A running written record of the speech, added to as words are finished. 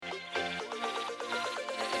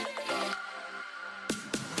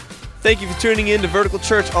Thank you for tuning in to Vertical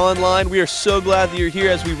Church Online. We are so glad that you're here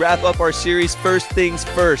as we wrap up our series, First Things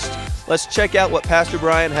First. Let's check out what Pastor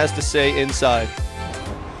Brian has to say inside.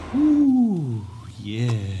 Ooh, yeah.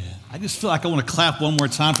 I just feel like I want to clap one more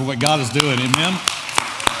time for what God is doing. Amen?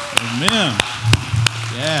 Amen.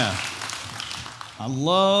 Yeah. I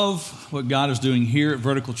love what God is doing here at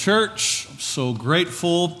Vertical Church. I'm so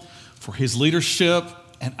grateful for His leadership,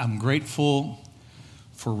 and I'm grateful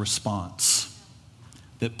for response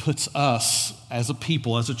that puts us as a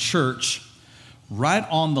people, as a church, right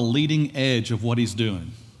on the leading edge of what He's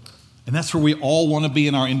doing. And that's where we all want to be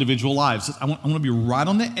in our individual lives. I want to be right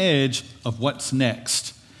on the edge of what's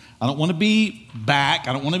next. I don't want to be back.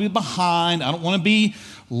 I don't want to be behind. I don't want to be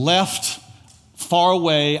left far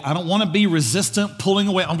away. I don't want to be resistant, pulling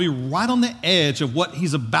away. I want to be right on the edge of what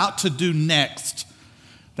He's about to do next.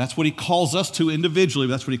 That's what He calls us to individually.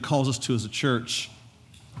 That's what He calls us to as a church.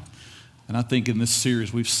 And I think in this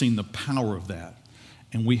series, we've seen the power of that.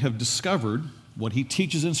 And we have discovered what He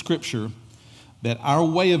teaches in Scripture, that our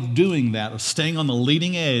way of doing that, of staying on the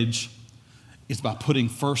leading edge, is by putting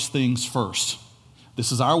first things first.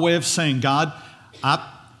 This is our way of saying, God,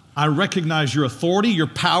 I recognize your authority, your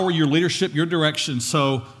power, your leadership, your direction.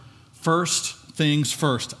 So first things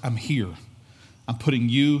first. I'm here. I'm putting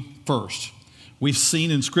you first. We've seen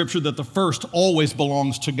in Scripture that the first always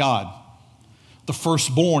belongs to God. The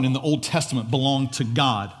firstborn in the Old Testament belonged to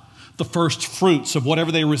God. The first fruits of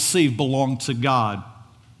whatever they received belonged to God.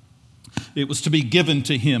 It was to be given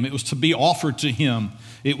to Him. It was to be offered to Him.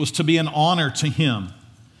 It was to be an honor to Him.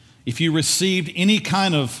 If you received any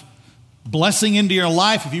kind of blessing into your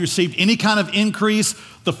life, if you received any kind of increase,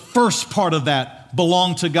 the first part of that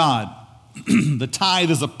belonged to God. The tithe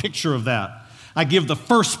is a picture of that. I give the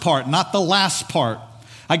first part, not the last part.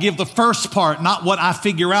 I give the first part, not what I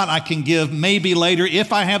figure out I can give maybe later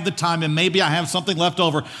if I have the time and maybe I have something left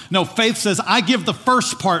over. No, faith says I give the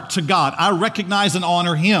first part to God. I recognize and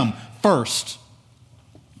honor Him first.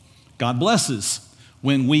 God blesses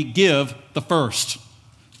when we give the first.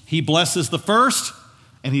 He blesses the first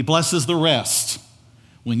and He blesses the rest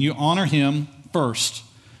when you honor Him first.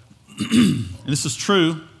 And this is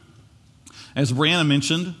true, as Brianna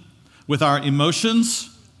mentioned, with our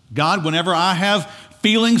emotions. God, whenever I have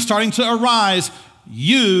feelings starting to arise,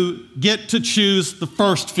 you get to choose the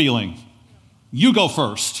first feeling. You go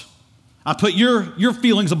first. I put your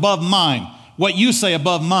feelings above mine, what you say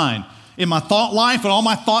above mine. In my thought life, and all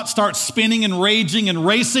my thoughts start spinning and raging and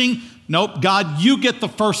racing, nope, God, you get the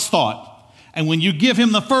first thought. And when you give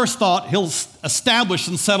Him the first thought, He'll establish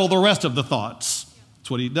and settle the rest of the thoughts. That's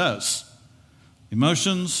what He does.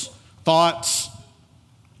 Emotions, thoughts.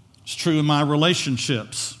 It's true in my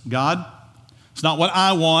relationships. God, it's not what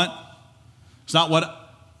I want. It's not what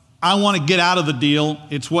I want to get out of the deal.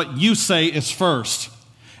 It's what you say is first.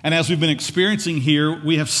 And as we've been experiencing here,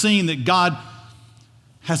 we have seen that God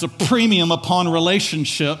has a premium upon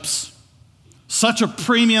relationships, such a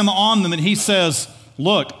premium on them that He says,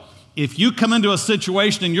 look, if you come into a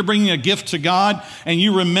situation and you're bringing a gift to God and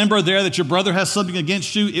you remember there that your brother has something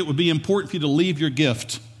against you, it would be important for you to leave your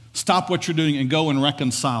gift. Stop what you're doing and go and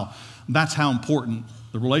reconcile. That's how important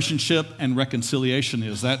the relationship and reconciliation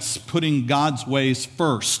is. That's putting God's ways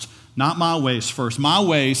first, not my ways first. My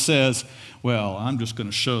way says, well, I'm just going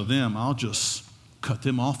to show them. I'll just cut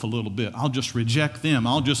them off a little bit. I'll just reject them.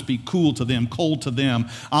 I'll just be cool to them, cold to them.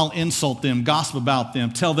 I'll insult them, gossip about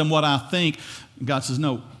them, tell them what I think. God says,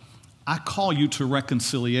 no, I call you to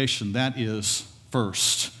reconciliation. That is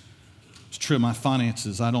first. It's true of my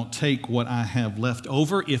finances. I don't take what I have left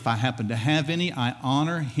over. If I happen to have any, I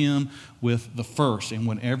honor Him with the first. And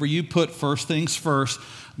whenever you put first things first,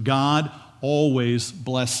 God always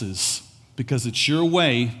blesses, because it's your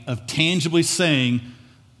way of tangibly saying,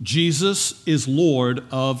 Jesus is Lord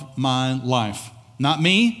of my life. Not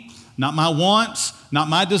me, not my wants, not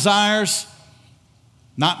my desires,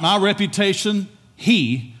 not my reputation.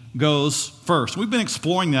 He goes first. We've been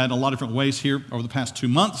exploring that in a lot of different ways here over the past 2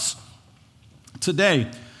 months. Today,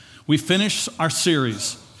 we finish our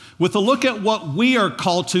series with a look at what we are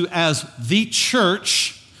called to as the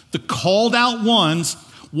church, the called out ones,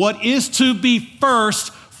 what is to be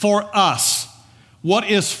first for us. What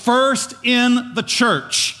is first in the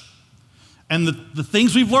church. And the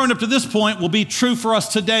things we've learned up to this point will be true for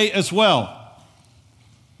us today as well.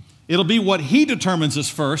 It'll be what He determines is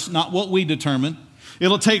first, not what we determine.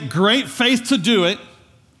 It'll take great faith to do it.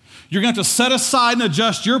 You're going to have to set aside and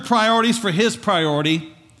adjust your priorities for His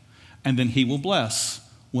priority, and then He will bless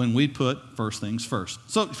when we put first things first.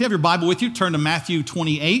 So if you have your Bible with you, turn to Matthew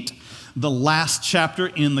 28, the last chapter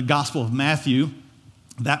in the Gospel of Matthew,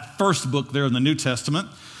 that first book there in the New Testament.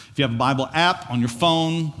 If you have a Bible app on your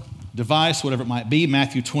phone, device, whatever it might be.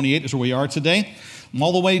 Matthew 28 is where we are today. I'm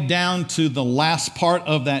all the way down to the last part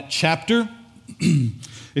of that chapter.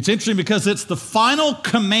 It's interesting because it's the final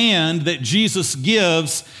command that Jesus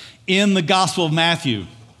gives in the Gospel of Matthew.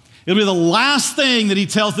 It'll be the last thing that he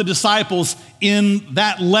tells the disciples in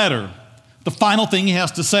that letter, the final thing he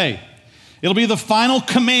has to say. It'll be the final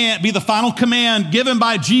command given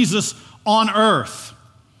by Jesus on earth.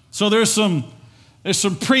 So there's some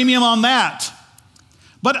premium on that.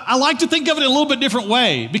 But I like to think of it in a little bit different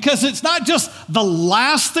way, because it's not just the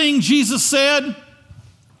last thing Jesus said,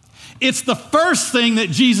 it's the first thing that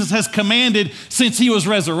Jesus has commanded since he was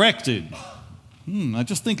resurrected. I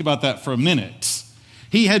just think about that for a minute.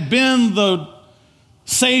 He had been the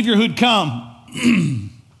Savior who'd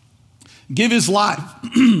come, give his life.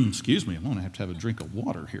 Excuse me, I'm going to have a drink of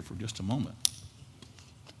water here for just a moment.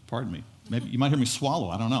 Pardon me. Maybe you might hear me swallow.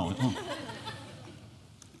 I don't know.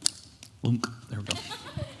 There we go.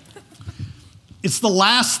 It's the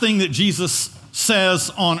last thing that Jesus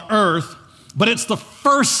says on earth, but it's the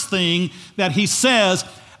first thing that he says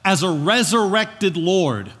as a resurrected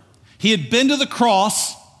Lord. He had been to the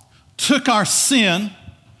cross, took our sin,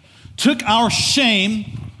 took our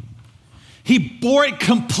shame. He bore it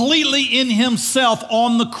completely in himself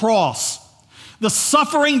on the cross. The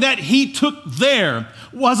suffering that he took there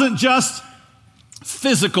wasn't just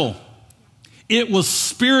physical. It was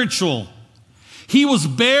spiritual. He was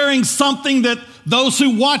bearing something that those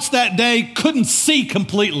who watched that day couldn't see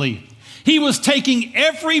completely. He was taking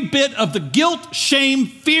every bit of the guilt, shame,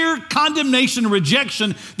 fear, condemnation, and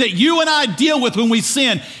rejection that you and I deal with when we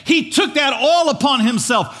sin. He took that all upon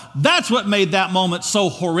himself. That's what made that moment so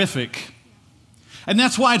horrific. And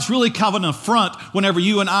that's why it's really kind of an affront whenever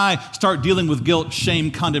you and I start dealing with guilt,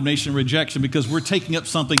 shame, condemnation, rejection, because we're taking up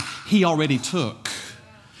something he already took.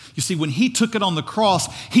 You see, when he took it on the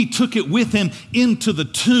cross, he took it with him into the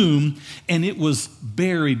tomb, and it was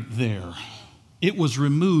buried there. It was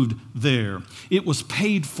removed there. It was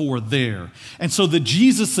paid for there. And so the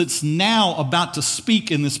Jesus that's now about to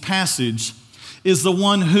speak in this passage is the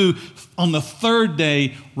one who, on the third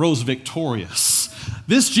day, rose victorious.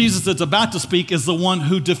 This Jesus that's about to speak is the one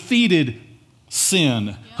who defeated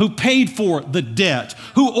sin, who paid for the debt,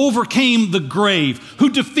 who overcame the grave, who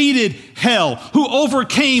defeated hell, who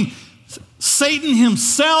overcame Satan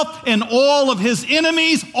himself and all of his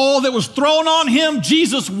enemies, all that was thrown on him.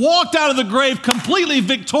 Jesus walked out of the grave completely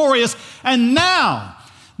victorious, and now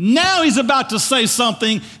he's about to say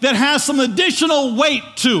something that has some additional weight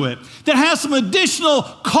to it, that has some additional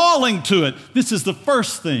calling to it. This is the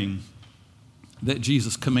first thing that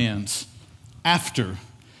Jesus commands after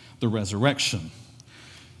the resurrection.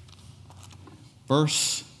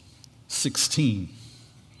 Verse 16.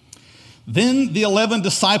 Then the 11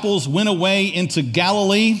 disciples went away into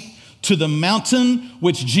Galilee to the mountain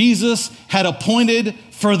which Jesus had appointed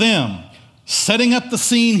for them. Setting up the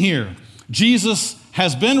scene here. Jesus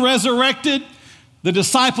has been resurrected. The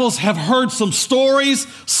disciples have heard some stories.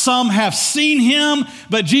 Some have seen him.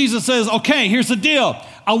 But Jesus says, okay, here's the deal.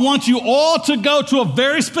 I want you all to go to a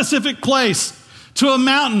very specific place, to a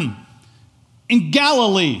mountain in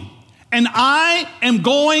Galilee. And I am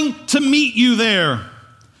going to meet you there.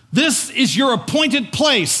 This is your appointed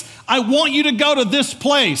place. I want you to go to this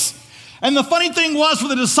place. And the funny thing was for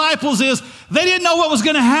the disciples is they didn't know what was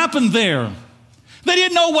going to happen there. They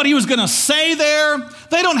didn't know what he was going to say there.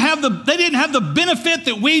 They didn't have the benefit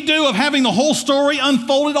that we do of having the whole story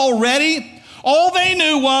unfolded already. All they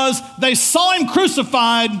knew was they saw him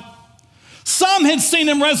crucified. Some had seen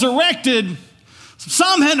him resurrected.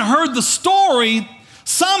 Some had heard the story.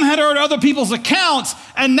 Some had heard other people's accounts,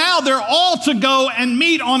 and now they're all to go and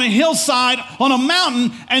meet on a hillside, on a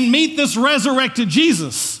mountain, and meet this resurrected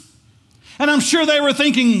Jesus. And I'm sure they were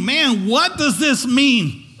thinking, man, what does this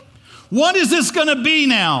mean? What is this going to be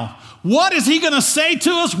now? What is he going to say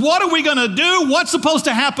to us? What are we going to do? What's supposed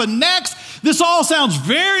to happen next? This all sounds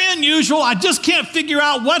very unusual. I just can't figure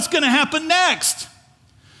out what's going to happen next.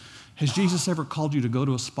 Has Jesus ever called you to go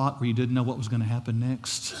to a spot where you didn't know what was going to happen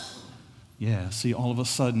next? Yeah, see, all of a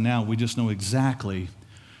sudden now we just know exactly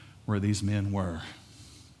where these men were,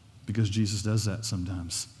 because Jesus does that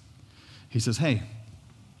sometimes. He says, hey,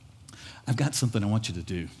 I've got something I want you to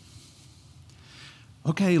do.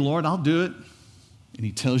 Okay, Lord, I'll do it. And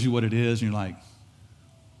he tells you what it is, and you're like,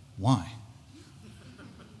 why?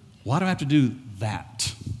 Why do I have to do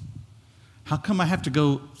that? How come I have to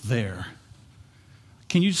go there?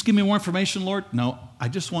 Can you just give me more information, Lord? No, I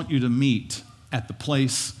just want you to meet at the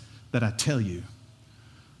place that I tell you.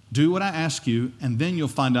 Do what I ask you, and then you'll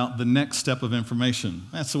find out the next step of information.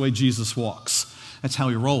 That's the way Jesus walks. That's how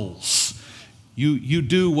he rolls. you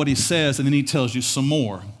do what he says, and then he tells you some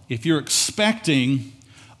more. If you're expecting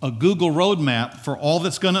a Google roadmap for all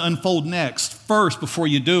that's going to unfold next first before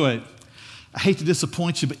you do it, I hate to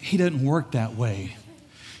disappoint you, but he doesn't work that way.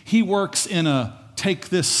 He works in a take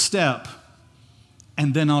this step,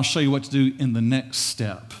 and then I'll show you what to do in the next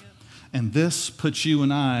step. And this puts you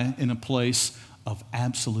and I in a place of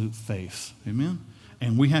absolute faith. Amen?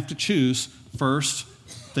 And we have to choose first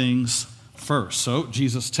things first. So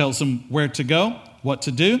Jesus tells them where to go, what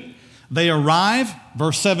to do. They arrive,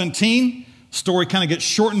 verse 17. Story kind of gets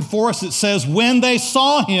shortened for us. It says, when they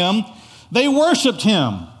saw him, they worshiped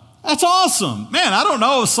him. That's awesome. Man, I don't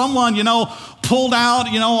know if someone, pulled out,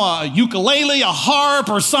 a ukulele, a harp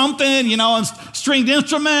or something, a stringed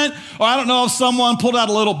instrument. Or I don't know if someone pulled out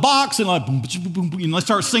a little box and let's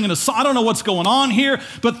start singing a song. I don't know what's going on here.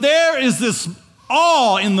 But there is this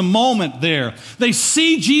awe in the moment there. They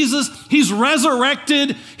see Jesus. He's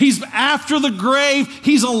resurrected. He's after the grave.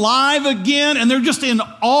 He's alive again. And they're just in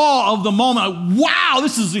awe of the moment. Wow,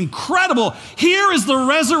 this is incredible. Here is the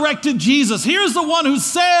resurrected Jesus. Here's the one who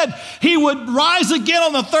said he would rise again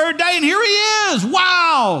on the third day. And here he is.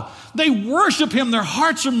 Wow. They worship him. Their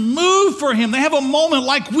hearts are moved for him. They have a moment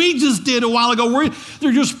like we just did a while ago where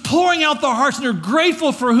they're just pouring out their hearts and they're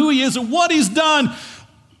grateful for who he is and what he's done.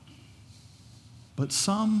 But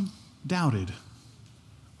some doubted.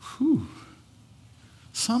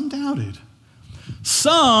 Some doubted.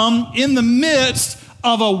 Some, in the midst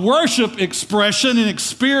of a worship expression and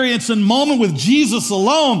experience and moment with Jesus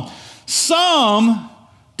alone, some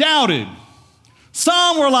doubted.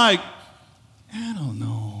 Some were like, I don't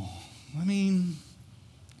know. I mean,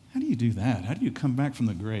 how do you do that? How do you come back from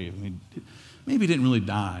the grave? I mean, maybe he didn't really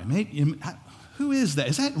die. Who is that?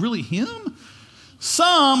 Is that really him?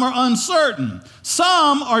 Some are uncertain.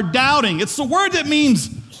 Some are doubting. It's the word that means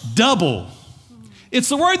double. It's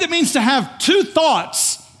the word that means to have two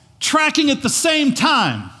thoughts tracking at the same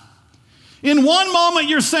time. In one moment,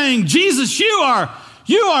 you're saying, Jesus, you are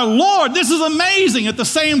Lord. This is amazing. At the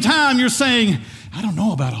same time, you're saying, I don't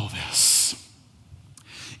know about all this.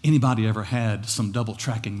 Anybody ever had some double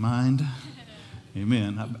tracking mind?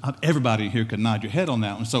 Amen. Everybody here could nod your head on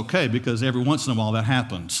that one. It's okay because every once in a while that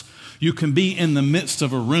happens. You can be in the midst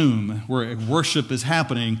of a room where worship is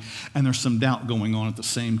happening and there's some doubt going on at the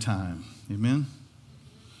same time. Amen?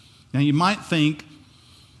 Now you might think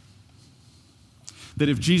that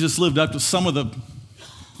if Jesus lived up to some of the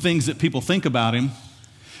things that people think about him,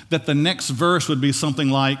 that the next verse would be something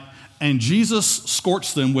like, and Jesus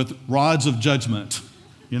scorched them with rods of judgment.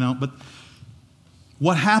 But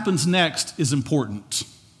what happens next is important.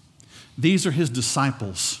 These are his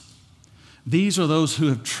disciples. These are those who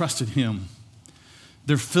have trusted him.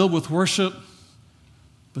 They're filled with worship,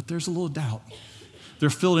 but there's a little doubt. They're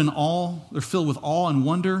filled with awe and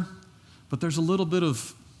wonder, but there's a little bit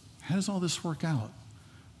of, how does all this work out?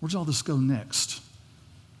 Where does all this go next?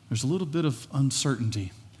 There's a little bit of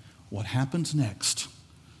uncertainty. What happens next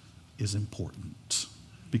is important,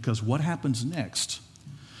 because what happens next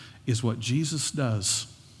is what Jesus does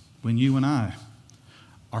when you and I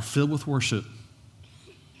are filled with worship,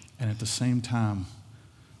 and at the same time,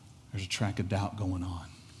 there's a track of doubt going on.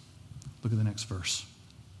 Look at the next verse.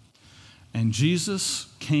 And Jesus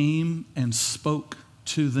came and spoke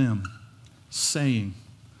to them, saying,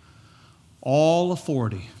 all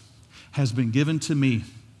authority has been given to me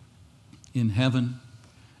in heaven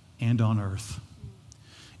and on earth.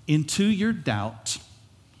 Into your doubt,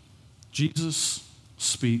 Jesus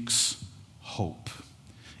speaks hope.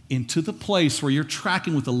 Into the place where you're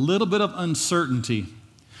tracking with a little bit of uncertainty,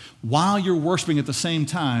 while you're worshiping at the same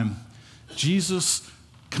time, Jesus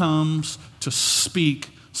comes to speak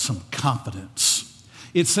some confidence.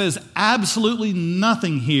 It says absolutely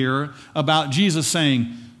nothing here about Jesus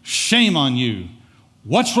saying, shame on you.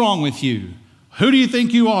 What's wrong with you? Who do you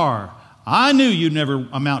think you are? I knew you'd never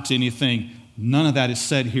amount to anything. None of that is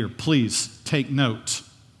said here. Please take note.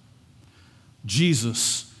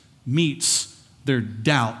 Jesus meets their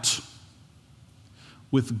doubt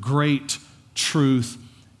with great truth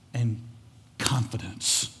and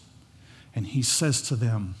confidence. And he says to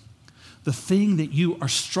them, the thing that you are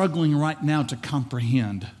struggling right now to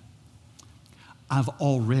comprehend, I've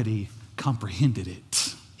already comprehended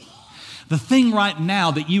it. The thing right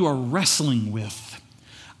now that you are wrestling with,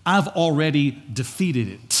 I've already defeated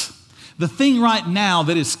it. The thing right now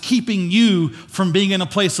that is keeping you from being in a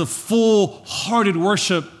place of full-hearted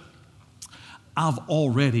worship, I've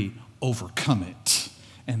already overcome it.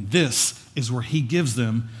 And this is where he gives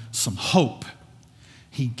them some hope.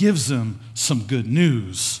 He gives them some good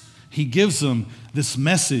news. He gives them this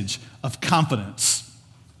message of confidence.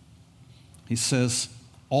 He says,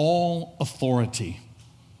 all authority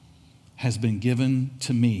has been given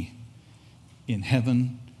to me in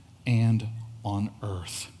heaven and on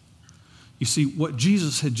earth. You see, what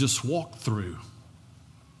Jesus had just walked through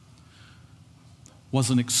was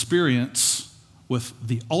an experience with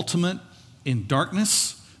the ultimate in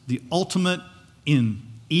darkness, the ultimate in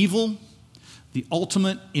evil, the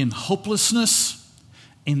ultimate in hopelessness,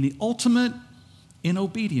 and the ultimate in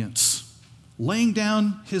obedience, laying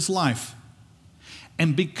down his life.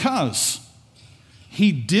 And because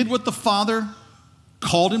he did what the Father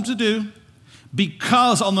called him to do,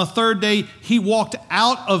 because on the third day he walked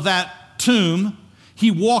out of that tomb, he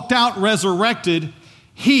walked out resurrected,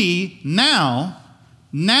 he now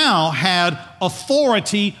had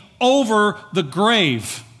authority over the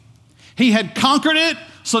grave. He had conquered it,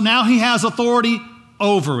 so now he has authority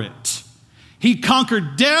over it. He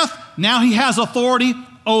conquered death, now he has authority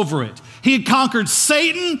over it. He had conquered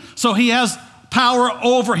Satan, so he has power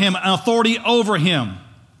over him and authority over him.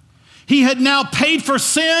 He had now paid for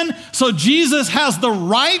sin, so Jesus has the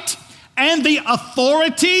right and the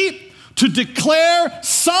authority to declare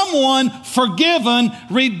someone forgiven,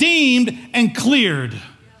 redeemed, and cleared.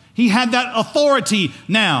 He had that authority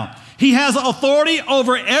now. He has authority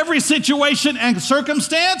over every situation and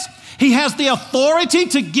circumstance. He has the authority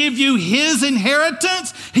to give you his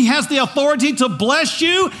inheritance. He has the authority to bless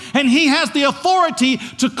you, and he has the authority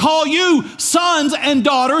to call you sons and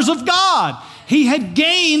daughters of God. He had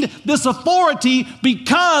gained this authority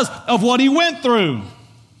because of what he went through.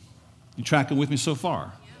 You tracking with me so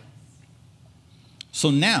far? So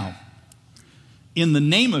now, in the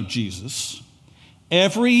name of Jesus,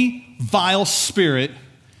 every vile spirit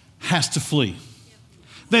has to flee.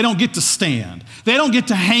 They don't get to stand. They don't get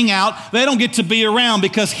to hang out. They don't get to be around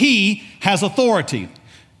because he has authority.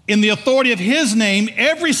 In the authority of his name,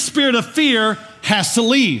 every spirit of fear has to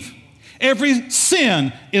leave. Every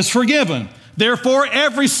sin is forgiven. Therefore,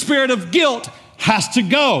 every spirit of guilt has to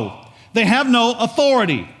go. They have no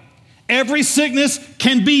authority. Every sickness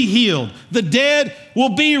can be healed. The dead will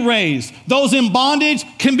be raised. Those in bondage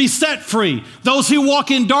can be set free. Those who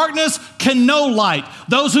walk in darkness can know light.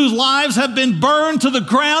 Those whose lives have been burned to the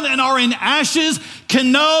ground and are in ashes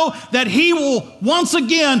can know that he will once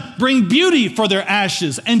again bring beauty for their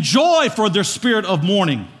ashes and joy for their spirit of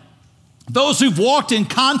mourning. Those who've walked in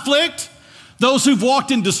conflict, those who've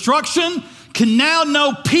walked in destruction, can now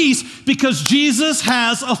know peace because Jesus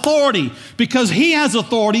has authority. Because he has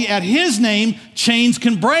authority, at his name, chains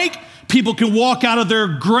can break. People can walk out of their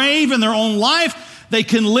grave in their own life. They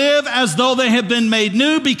can live as though they have been made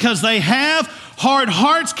new because they have. Hard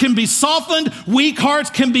hearts can be softened. Weak hearts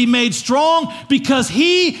can be made strong because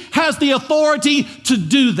he has the authority to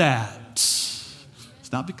do that.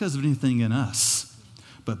 It's not because of anything in us,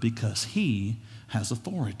 but because he has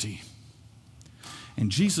authority. And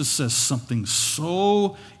Jesus says something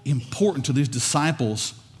so important to these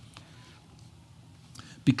disciples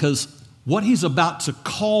because what he's about to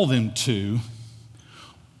call them to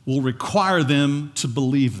will require them to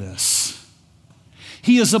believe this.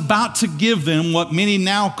 He is about to give them what many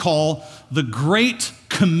now call the Great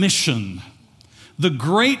Commission, the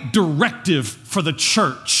great directive for the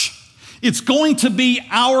church. It's going to be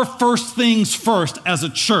our first things first as a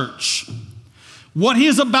church. What he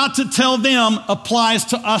is about to tell them applies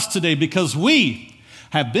to us today because we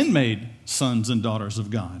have been made sons and daughters of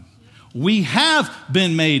God. We have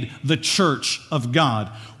been made the church of God.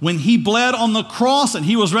 When he bled on the cross and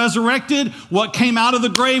he was resurrected, what came out of the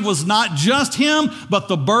grave was not just him, but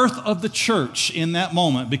the birth of the church in that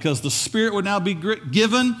moment because the Spirit would now be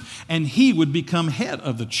given and he would become head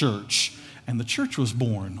of the church. And the church was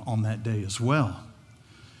born on that day as well.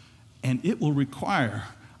 And it will require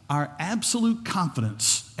our absolute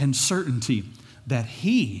confidence and certainty that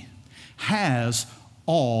he has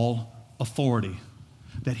all authority,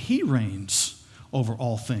 that he reigns over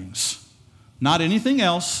all things. Not anything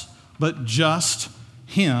else, but just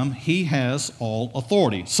him. He has all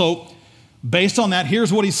authority. So, based on that,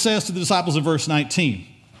 here's what he says to the disciples in verse 19.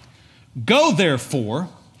 Go, therefore,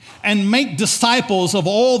 and make disciples of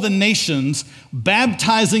all the nations,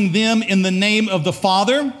 baptizing them in the name of the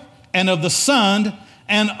Father and of the Son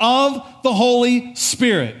and of the Holy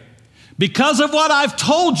Spirit. Because of what I've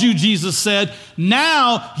told you, Jesus said,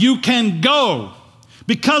 now you can go.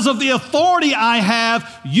 Because of the authority I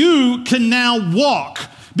have, you can now walk.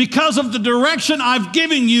 Because of the direction I've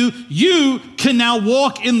given you, you can now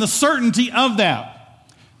walk in the certainty of that.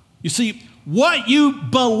 You see, what you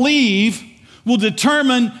believe will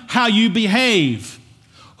determine how you behave.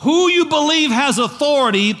 Who you believe has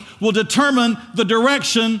authority will determine the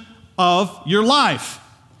direction of your life.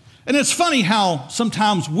 And it's funny how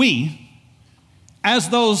sometimes we as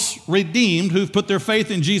those redeemed who've put their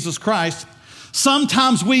faith in Jesus Christ,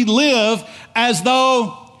 sometimes we live as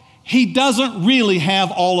though he doesn't really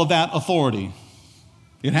have all of that authority.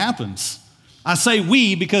 It happens. I say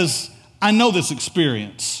we because I know this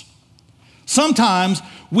experience. Sometimes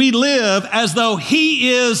we live as though he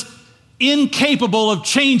is incapable of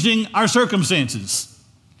changing our circumstances,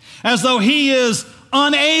 as though he is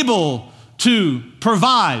unable to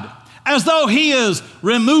provide, as though he is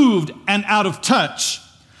removed and out of touch.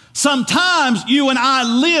 Sometimes you and I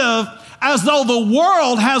live as though the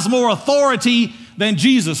world has more authority than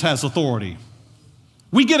Jesus has authority.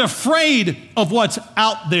 We get afraid of what's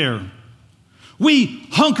out there. We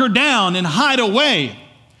hunker down and hide away.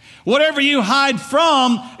 Whatever you hide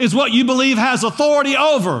from is what you believe has authority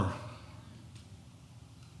over.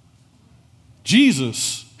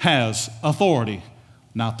 Jesus has authority,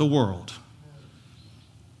 not the world.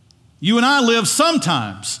 You and I live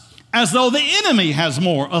sometimes as though the enemy has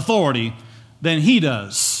more authority than he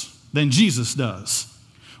does, than Jesus does.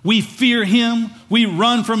 We fear him. We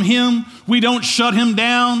run from him. We don't shut him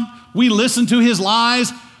down. We listen to his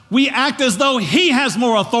lies. We act as though he has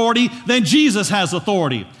more authority than Jesus has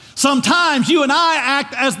authority. Sometimes you and I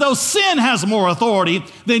act as though sin has more authority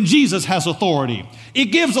than Jesus has authority. It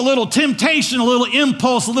gives a little temptation, a little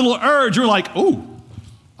impulse, a little urge. You're like, oh,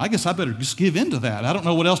 I guess I better just give in to that. I don't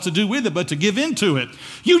know what else to do with it but to give into it.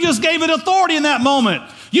 You just gave it authority in that moment.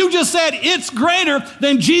 You just said it's greater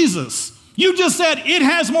than Jesus. You just said it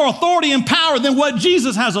has more authority and power than what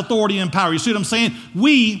Jesus has authority and power. You see what I'm saying?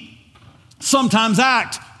 We sometimes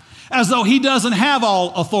act as though he doesn't have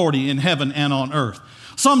all authority in heaven and on earth.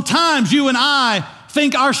 Sometimes you and I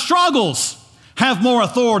think our struggles have more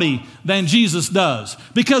authority than Jesus does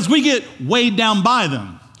because we get weighed down by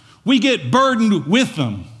them. We get burdened with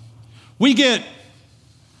them. We get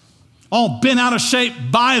all bent out of shape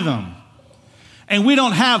by them. And we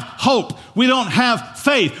don't have hope. We don't have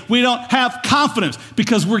faith. We don't have confidence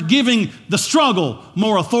because we're giving the struggle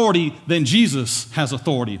more authority than Jesus has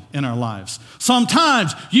authority in our lives.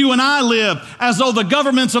 Sometimes you and I live as though the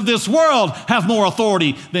governments of this world have more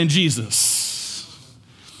authority than Jesus.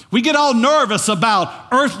 We get all nervous about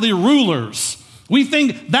earthly rulers. We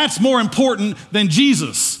think that's more important than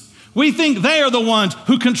Jesus. We think they are the ones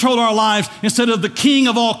who control our lives instead of the King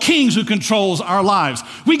of all kings who controls our lives.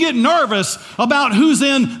 We get nervous about who's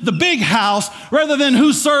in the big house rather than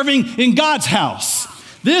who's serving in God's house.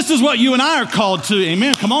 This is what you and I are called to.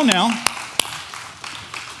 Amen. Come on now.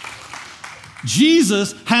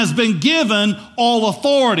 Jesus has been given all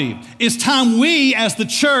authority. It's time we as the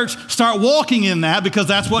church start walking in that because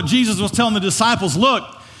that's what Jesus was telling the disciples. Look,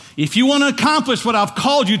 if you want to accomplish what I've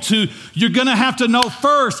called you to, you're going to have to know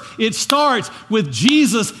first, it starts with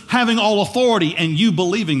Jesus having all authority and you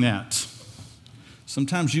believing that.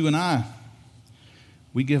 Sometimes you and I,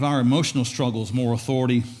 we give our emotional struggles more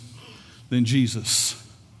authority than Jesus.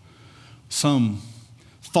 Some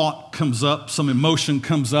thought comes up, some emotion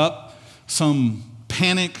comes up, some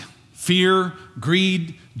panic, fear,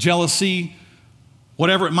 greed, jealousy,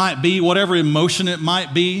 whatever it might be, whatever emotion it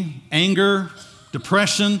might be, anger,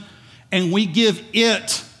 depression, and we give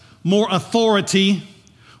it more authority.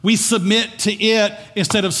 We submit to it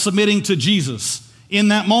instead of submitting to Jesus. In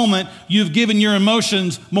that moment, you've given your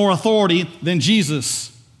emotions more authority than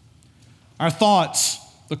Jesus. Our thoughts,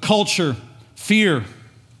 the culture, fear,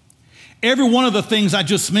 every one of the things I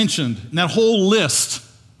just mentioned, in that whole list,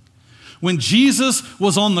 when Jesus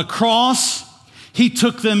was on the cross, he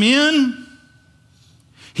took them in,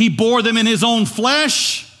 he bore them in his own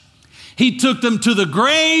flesh, he took them to the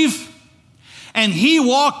grave, and he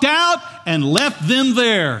walked out and left them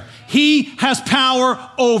there. He has power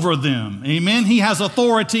over them. Amen? He has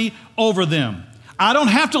authority over them. I don't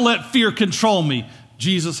have to let fear control me.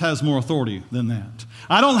 Jesus has more authority than that.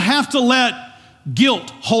 I don't have to let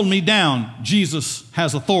guilt hold me down. Jesus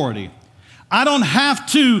has authority. I don't have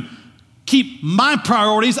to keep my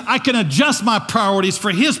priorities. I can adjust my priorities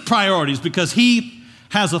for his priorities because he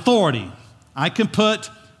has authority. I can put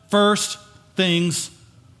first things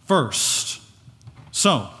first.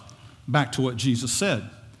 So, back to what Jesus said.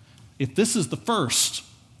 If this is the first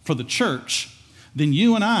for the church, then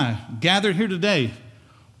you and I, gathered here today,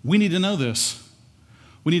 we need to know this.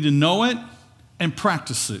 We need to know it and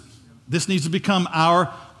practice it. This needs to become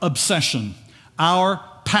our obsession, our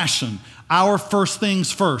passion, our first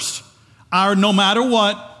things first. Our no matter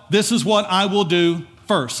what, this is what I will do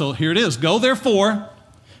first. So here it is. Go therefore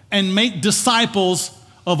and make disciples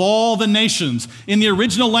of all the nations. In the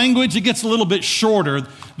original language, it gets a little bit shorter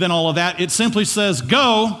than all of that. It simply says,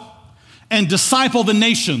 go and disciple the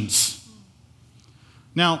nations.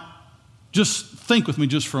 Now, just think with me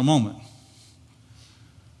just for a moment.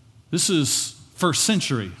 This is first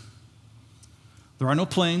century. There are no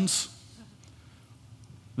planes.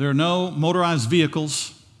 There are no motorized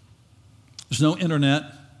vehicles. There's no internet.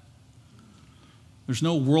 There's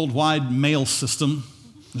no worldwide mail system.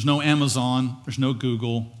 There's no Amazon. There's no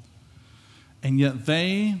Google. And yet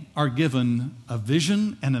they are given a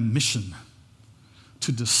vision and a mission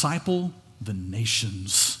to disciple the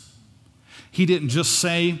nations. He didn't just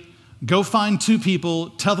say, go find 2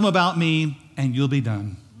 people, tell them about me, and you'll be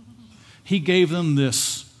done. He gave them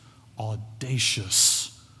this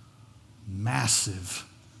audacious, massive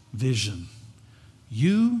vision.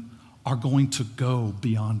 You are going to go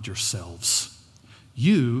beyond yourselves.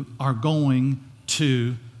 You are going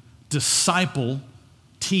to disciple,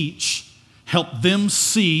 teach, help them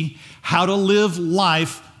see how to live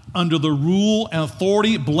life under the rule and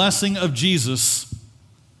authority, blessing of Jesus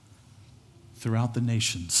throughout the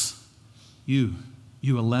nations. You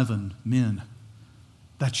 11 men,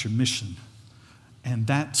 that's your mission. And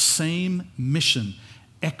that same mission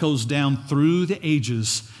echoes down through the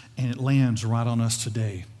ages and it lands right on us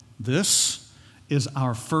today. This is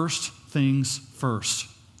our first things first.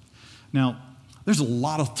 Now, there's a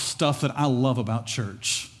lot of stuff that I love about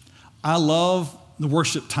church. I love the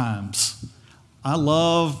worship times. I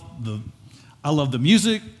love the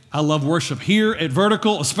music. I love worship here at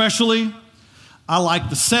Vertical especially. I like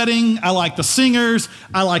the setting. I like the singers.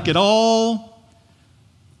 I like it all.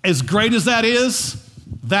 As great as that is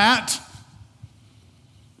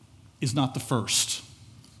not the first.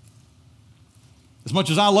 As much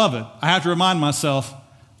as I love it, I have to remind myself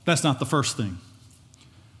that's not the first thing.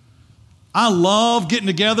 I love getting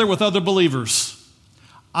together with other believers.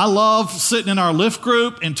 I love sitting in our lift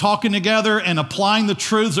group and talking together and applying the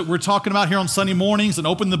truths that we're talking about here on Sunday mornings and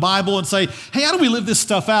open the Bible and say, hey, how do we live this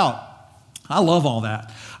stuff out? I love all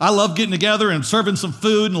that. I love getting together and serving some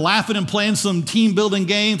food and laughing and playing some team building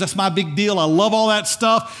games. That's my big deal. I love all that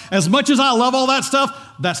stuff. As much as I love all that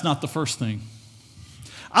stuff, that's not the first thing.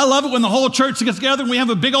 I love it when the whole church gets together and we have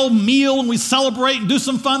a big old meal and we celebrate and do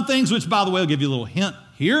some fun things, which, by the way, I'll give you a little hint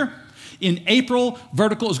here. In April,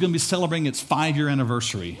 Vertical is going to be celebrating its 5-year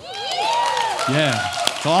anniversary. Yeah,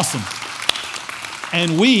 it's awesome.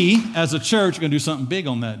 And we, as a church, are going to do something big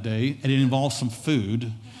on that day, and it involves some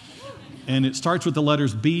food. And it starts with the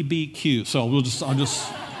letters BBQ. So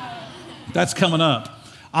that's coming up.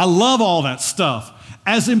 I love all that stuff.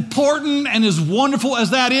 As important and as wonderful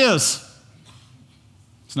as that is,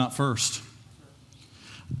 it's not first.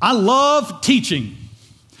 I love teaching.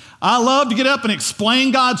 I love to get up and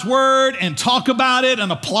explain God's word and talk about it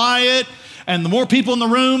and apply it. And the more people in the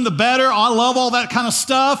room, the better. I love all that kind of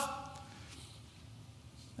stuff.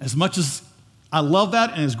 As much as I love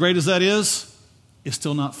that and as great as that is, it's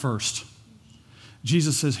still not first.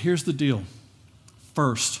 Jesus says, here's the deal.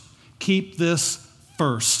 First, keep this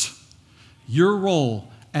first. Your role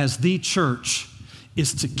as the church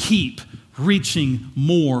is to keep reaching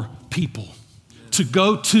more people, to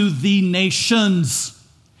go to the nations.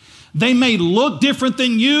 They may look different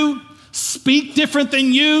than you, speak different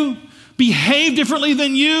than you, behave differently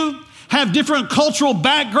than you, have different cultural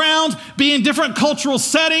backgrounds, be in different cultural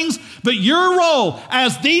settings, but your role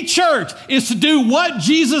as the church is to do what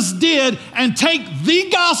Jesus did and take the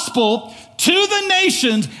gospel to the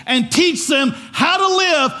nations and teach them how to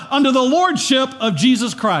live under the lordship of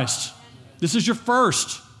Jesus Christ. This is your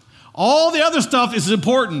first. All the other stuff is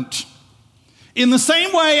important. In the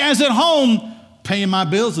same way as at home, paying my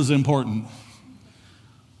bills is important.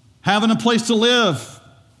 Having a place to live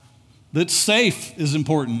that's safe is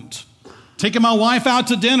important. Taking my wife out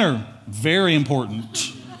to dinner, very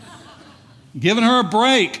important. Giving her a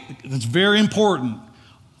break, that's very important.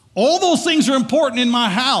 All those things are important in my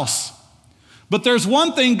house. But there's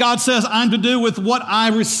one thing God says I'm to do with what I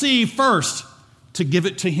receive first, to give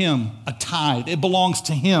it to Him, a tithe. It belongs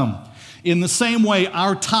to Him. In the same way,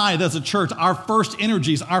 our tithe as a church, our first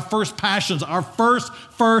energies, our first passions, our first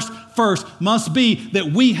must be that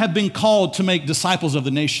we have been called to make disciples of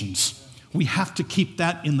the nations. We have to keep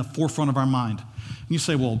that in the forefront of our mind. And you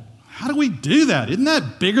say, well, how do we do that? Isn't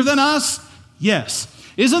that bigger than us? Yes.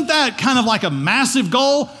 Isn't that kind of like a massive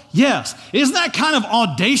goal? Yes. Isn't that kind of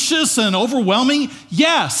audacious and overwhelming?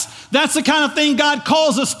 Yes. That's the kind of thing God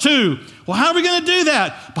calls us to. Well, how are we going to do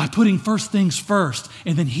that? By putting first things first,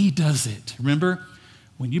 and then He does it. Remember,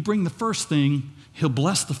 when you bring the first thing, He'll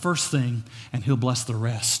bless the first thing, and He'll bless the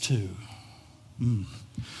rest too.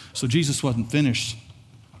 So Jesus wasn't finished.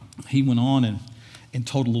 He went on and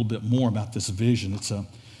told a little bit more about this vision. It's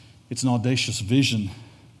an audacious vision.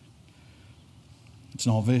 It's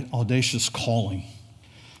an audacious calling.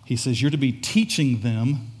 He says, you're to be teaching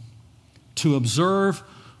them to observe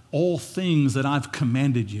all things that I've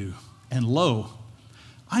commanded you. And lo,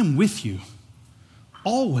 I'm with you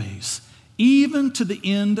always, even to the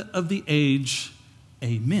end of the age.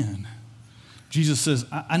 Amen. Jesus says,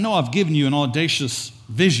 I know I've given you an audacious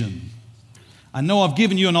vision. I know I've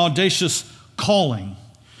given you an audacious calling.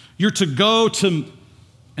 You're to go to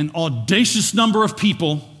an audacious number of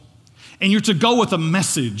people, and you're to go with a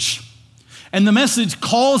message. And the message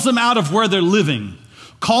calls them out of where they're living,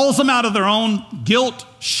 calls them out of their own guilt,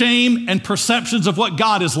 shame, and perceptions of what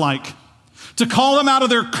God is like, to call them out of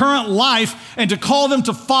their current life and to call them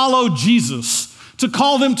to follow Jesus, to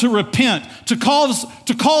call them to repent, to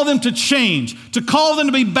call them to change, to call them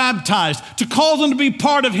to be baptized, to call them to be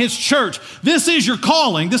part of his church. This is your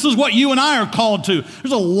calling. This is what you and I are called to.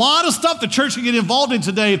 There's a lot of stuff the church can get involved in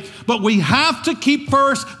today, but we have to keep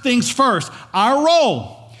first things first. Our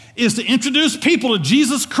role is to introduce people to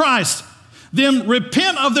Jesus Christ, them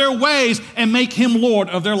repent of their ways and make him Lord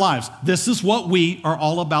of their lives. This is what we are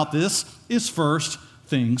all about. This is first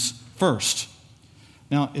things first.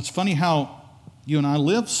 Now, it's funny how you and I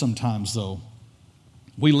live sometimes, though.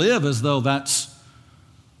 We live as though that's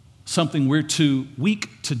something we're too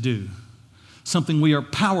weak to do, something we are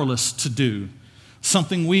powerless to do,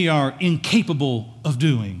 something we are incapable of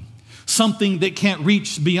doing, something that can't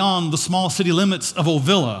reach beyond the small city limits of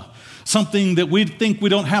Ovilla, something that we think we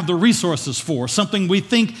don't have the resources for, something we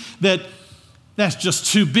think that's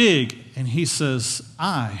just too big. And he says,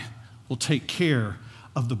 I will take care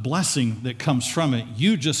of the blessing that comes from it.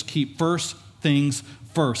 You just keep first things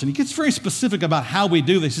first. And he gets very specific about how we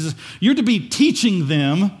do this. He says, you're to be teaching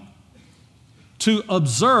them to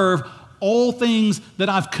observe all things that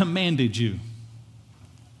I've commanded you.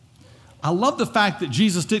 I love the fact that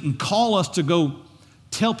Jesus didn't call us to go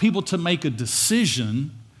tell people to make a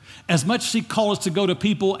decision as much as he called us to go to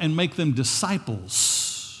people and make them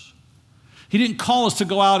disciples. He didn't call us to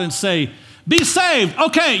go out and say, be saved.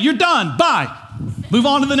 Okay, you're done. Bye. Move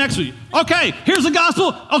on to the next week. Okay, here's the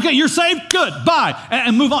gospel. Okay, you're saved. Good. Bye.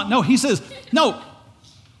 And move on. No, he says, no.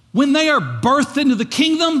 When they are birthed into the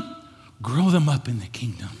kingdom, grow them up in the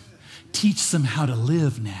kingdom. Teach them how to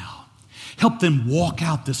live now. Help them walk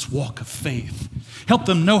out this walk of faith. Help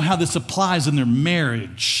them know how this applies in their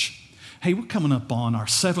marriage. Hey, we're coming up on our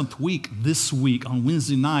 7th week this week on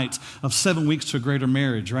Wednesday nights of 7 weeks to a greater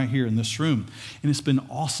marriage right here in this room. And it's been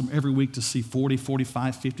awesome every week to see 40,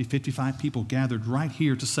 45, 50, 55 people gathered right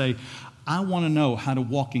here to say, I want to know how to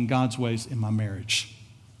walk in God's ways in my marriage.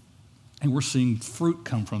 And we're seeing fruit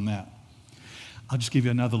come from that. I'll just give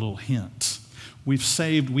you another little hint. We've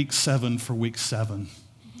saved week 7 for week 7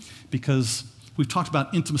 because we've talked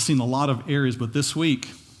about intimacy in a lot of areas, but this week,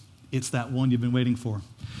 it's that one you've been waiting for.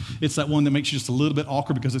 It's that one that makes you just a little bit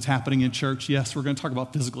awkward because it's happening in church. Yes, we're going to talk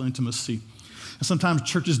about physical intimacy. And sometimes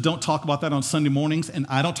churches don't talk about that on Sunday mornings, and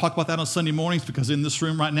I don't talk about that on Sunday mornings because in this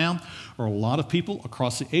room right now are a lot of people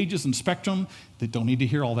across the ages and spectrum that don't need to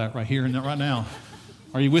hear all that right here and right now.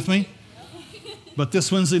 Are you with me? But this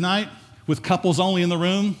Wednesday night, with couples only in the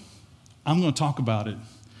room, I'm going to talk about it.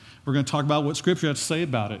 We're going to talk about what Scripture has to say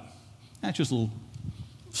about it. That's just a little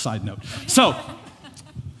side note. So,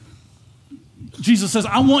 Jesus says,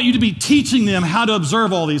 I want you to be teaching them how to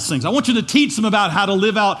observe all these things. I want you to teach them about how to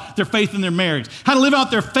live out their faith in their marriage, how to live out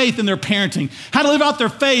their faith in their parenting, how to live out their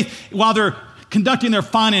faith while they're conducting their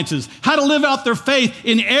finances, how to live out their faith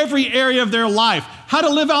in every area of their life, how to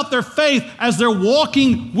live out their faith as they're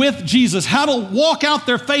walking with Jesus, how to walk out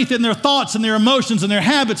their faith in their thoughts and their emotions and their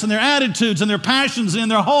habits and their attitudes and their passions and in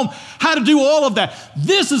their home, how to do all of that.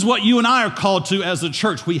 This is what you and I are called to as a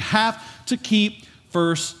church. We have to keep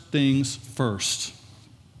first things first.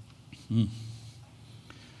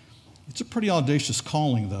 It's a pretty audacious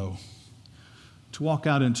calling, though, to walk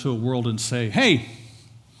out into a world and say, hey,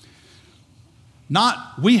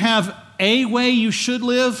 not we have a way you should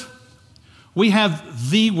live, we have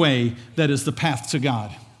the way that is the path to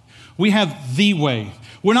God. We have the way.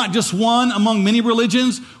 We're not just one among many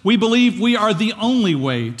religions. We believe we are the only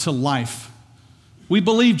way to life. We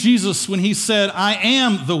believe Jesus when he said, I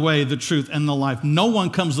am the way, the truth, and the life. No one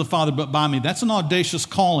comes to the Father but by me. That's an audacious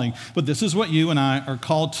calling, but this is what you and I are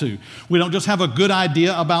called to. We don't just have a good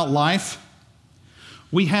idea about life.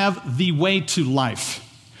 We have the way to life.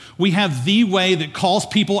 We have the way that calls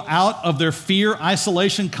people out of their fear,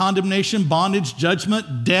 isolation, condemnation, bondage,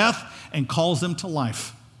 judgment, death, and calls them to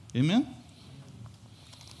life. Amen?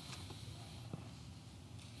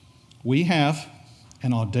 We have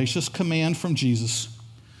an audacious command from Jesus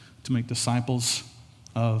to make disciples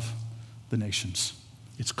of the nations.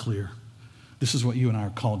 It's clear. This is what you and I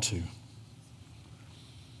are called to.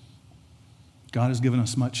 God has given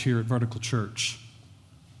us much here at Vertical Church.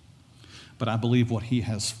 but I believe what he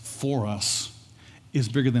has for us is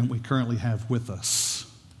bigger than we currently have with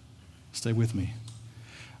us. Stay with me.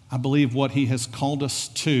 I believe what he has called us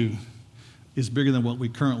to is bigger than what we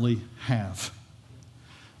currently have.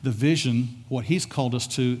 The vision, what he's called us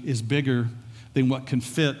to, is bigger than what can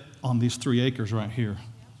fit on these 3 acres right here.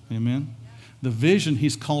 Amen? The vision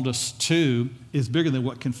he's called us to is bigger than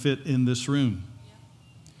what can fit in this room.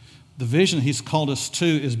 The vision he's called us to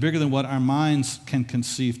is bigger than what our minds can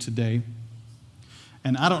conceive today.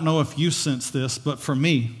 And I don't know if you sense this, but for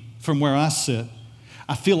me, from where I sit,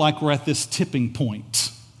 I feel like we're at this tipping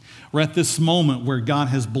point. We're at this moment where God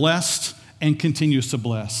has blessed and continues to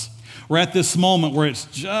bless. We're at this moment where it's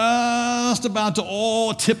just about to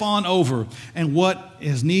all tip on over. And what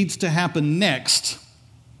needs to happen next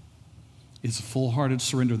is a full-hearted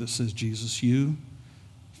surrender that says, Jesus, you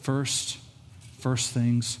first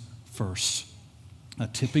things first. A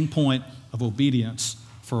tipping point of obedience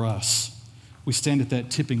for us. We stand at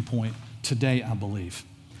that tipping point today, I believe.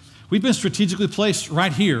 We've been strategically placed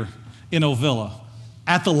right here in Ovilla,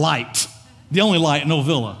 at the light, the only light in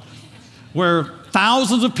Ovilla, where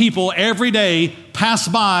thousands of people every day pass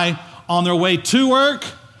by on their way to work,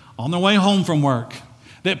 on their way home from work,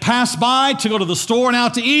 that pass by to go to the store and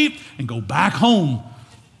out to eat and go back home.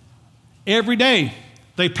 Every day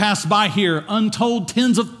they pass by here untold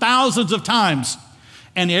tens of thousands of times,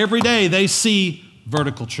 and every day they see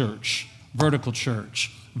vertical church. Vertical church,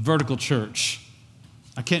 vertical church.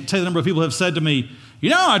 I can't tell you the number of people who have said to me, you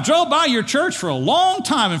know, I drove by your church for a long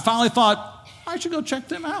time and finally thought, I should go check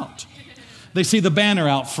them out. They see the banner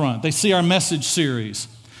out front. They see our message series.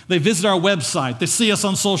 They visit our website. They see us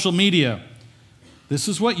on social media. This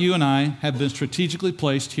is what you and I have been strategically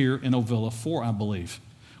placed here in Ovilla for, I believe.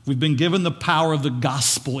 We've been given the power of the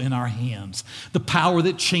gospel in our hands, the power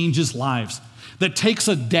that changes lives, that takes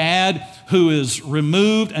a dad who is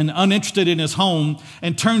removed and uninterested in his home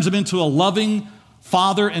and turns him into a loving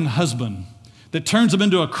father and husband, that turns him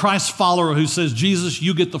into a Christ follower who says, Jesus,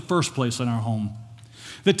 you get the first place in our home,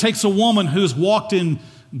 that takes a woman who's walked in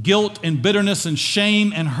guilt and bitterness and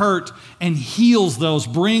shame and hurt and heals those,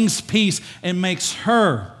 brings peace, and makes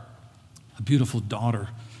her a beautiful daughter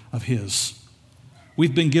of his.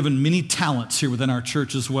 We've been given many talents here within our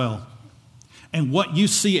church as well. And what you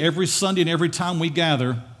see every Sunday and every time we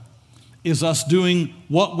gather is us doing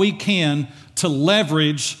what we can to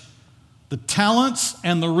leverage the talents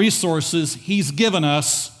and the resources he's given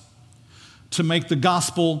us to make the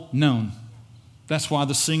gospel known. That's why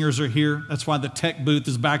the singers are here. That's why the tech booth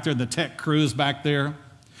is back there. The tech crew is back there.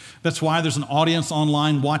 That's why there's an audience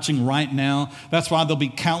online watching right now. That's why there'll be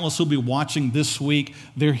countless who'll be watching this week.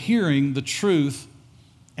 They're hearing the truth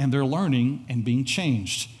and they're learning and being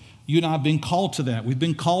changed. You and I have been called to that. We've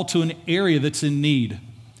been called to an area that's in need.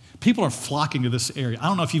 People are flocking to this area. I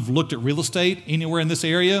don't know if you've looked at real estate anywhere in this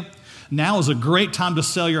area. Now is a great time to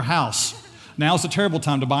sell your house. Now is a terrible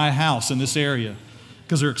time to buy a house in this area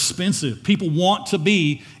because they're expensive. People want to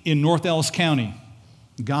be in North Ellis County.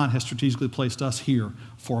 God has strategically placed us here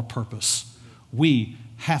for a purpose. We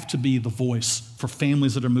have to be the voice for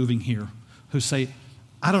families that are moving here who say,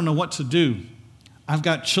 I don't know what to do. I've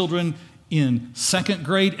got children in 2nd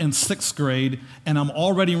grade and 6th grade, and I'm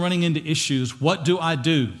already running into issues. What do I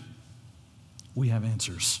do? We have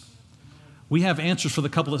answers. We have answers for the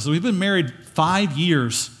couple that says, we've been married 5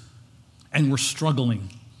 years, and we're struggling.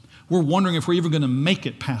 We're wondering if we're even going to make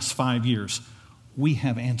it past 5 years. We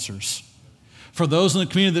have answers. For those in the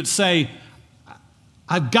community that say,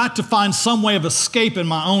 I've got to find some way of escape in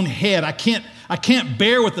my own head. I can't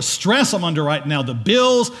bear with the stress I'm under right now. The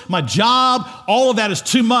bills, my job, all of that is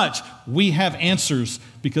too much. We have answers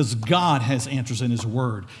because God has answers in his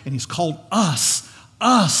word. And he's called us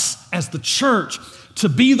as the church to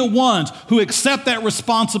be the ones who accept that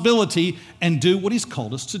responsibility and do what he's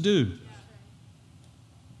called us to do.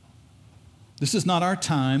 This is not our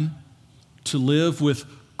time to live with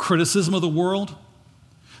criticism of the world.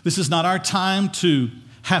 This is not our time to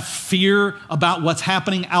have fear about what's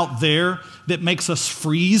happening out there that makes us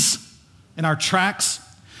freeze in our tracks.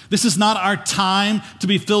 This is not our time to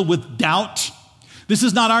be filled with doubt. This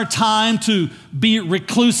is not our time to be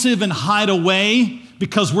reclusive and hide away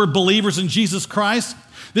because we're believers in Jesus Christ.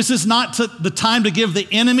 This is not the time to give the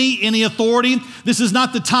enemy any authority. This is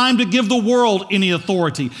not the time to give the world any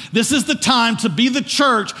authority. This is the time to be the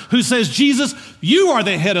church who says, Jesus, you are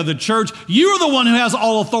the head of the church. You are the one who has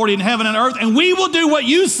all authority in heaven and earth, and we will do what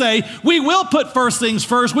you say. We will put first things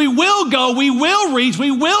first. We will go. We will reach.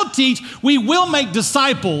 We will teach. We will make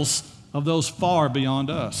disciples of those far beyond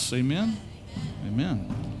us. Amen?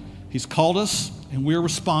 Amen. He's called us, and we're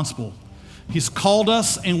responsible. He's called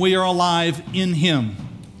us, and we are alive in him.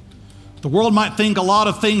 The world might think a lot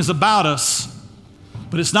of things about us,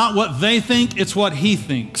 but it's not what they think, it's what he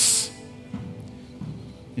thinks.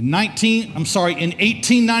 In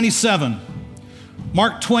 1897,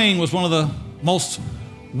 Mark Twain was one of the most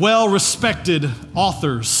well-respected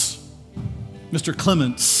authors. Mr.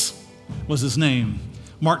 Clements was his name.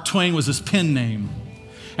 Mark Twain was his pen name.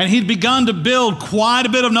 And he'd begun to build quite a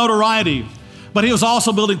bit of notoriety, but he was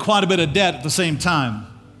also building quite a bit of debt at the same time.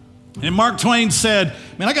 And Mark Twain said,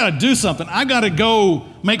 man, I got to do something. I got to go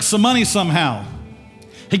make some money somehow.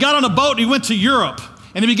 He got on a boat and he went to Europe,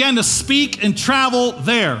 and he began to speak and travel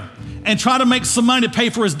there and try to make some money to pay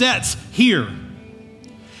for his debts here.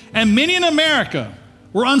 And many in America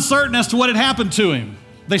were uncertain as to what had happened to him.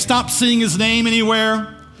 They stopped seeing his name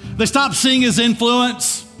anywhere. They stopped seeing his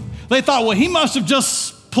influence. They thought, well, he must have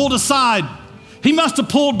just pulled aside. He must have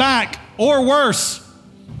pulled back, or worse,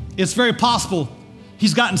 it's very possible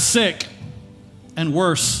he's gotten sick, and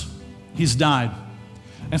worse, he's died.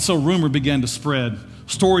 And so rumor began to spread.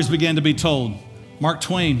 Stories began to be told. Mark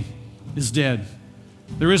Twain is dead.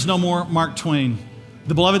 There is no more Mark Twain.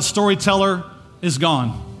 The beloved storyteller is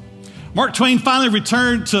gone. Mark Twain finally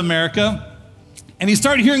returned to America, and he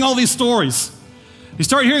started hearing all these stories. He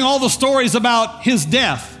started hearing all the stories about his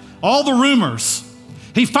death, all the rumors.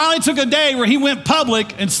 He finally took a day where he went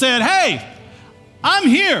public and said, hey, I'm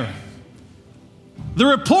here. The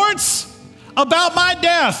reports about my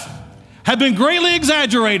death have been greatly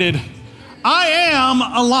exaggerated. I am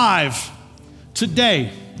alive.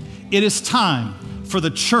 Today, it is time for the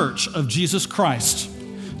Church of Jesus Christ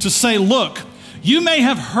to say, look, you may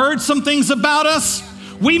have heard some things about us.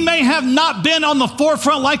 We may have not been on the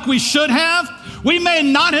forefront like we should have. We may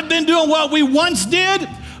not have been doing what we once did,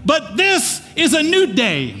 but this is a new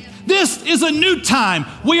day. This is a new time.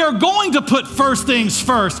 We are going to put first things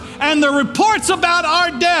first. And the reports about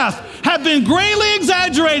our death have been greatly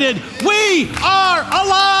exaggerated. We are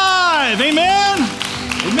alive. Amen?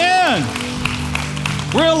 Amen.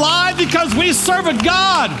 We're alive because we serve a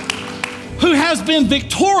God who has been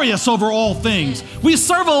victorious over all things. We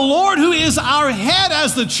serve a Lord who is our head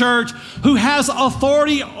as the church, who has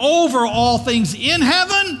authority over all things in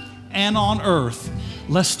heaven and on earth.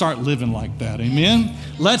 Let's start living like that, amen?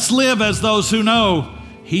 Let's live as those who know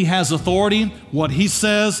he has authority. What he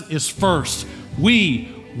says is first.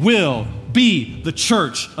 We will be the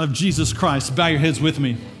church of Jesus Christ. Bow your heads with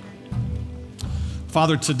me.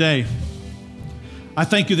 Father, today, I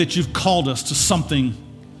thank you that you've called us to something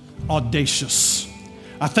audacious.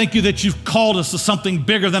 I thank you that you've called us to something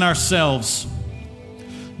bigger than ourselves.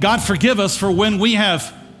 God, forgive us for when we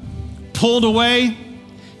have pulled away,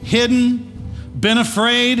 hidden, been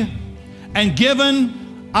afraid, and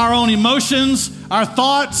given our own emotions, our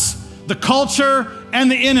thoughts, the culture, and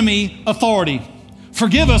the enemy authority.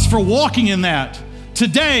 Forgive us for walking in that.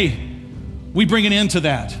 Today, we bring an end to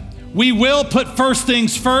that. We will put first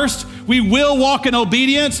things first. We will walk in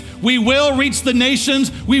obedience. We will reach the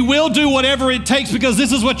nations. We will do whatever it takes because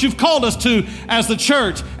this is what you've called us to as the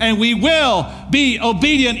church. And we will be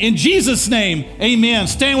obedient in Jesus' name. Amen.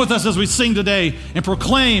 Stand with us as we sing today and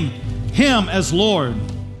proclaim him as Lord.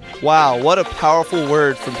 Wow, what a powerful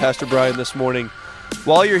word from Pastor Brian this morning.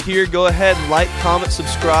 While you're here, go ahead and like, comment,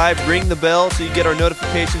 subscribe, ring the bell so you get our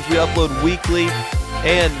notifications. We upload weekly.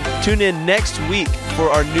 And tune in next week for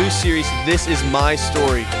our new series, This Is My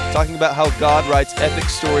Story, talking about how God writes epic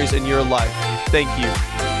stories in your life. Thank you.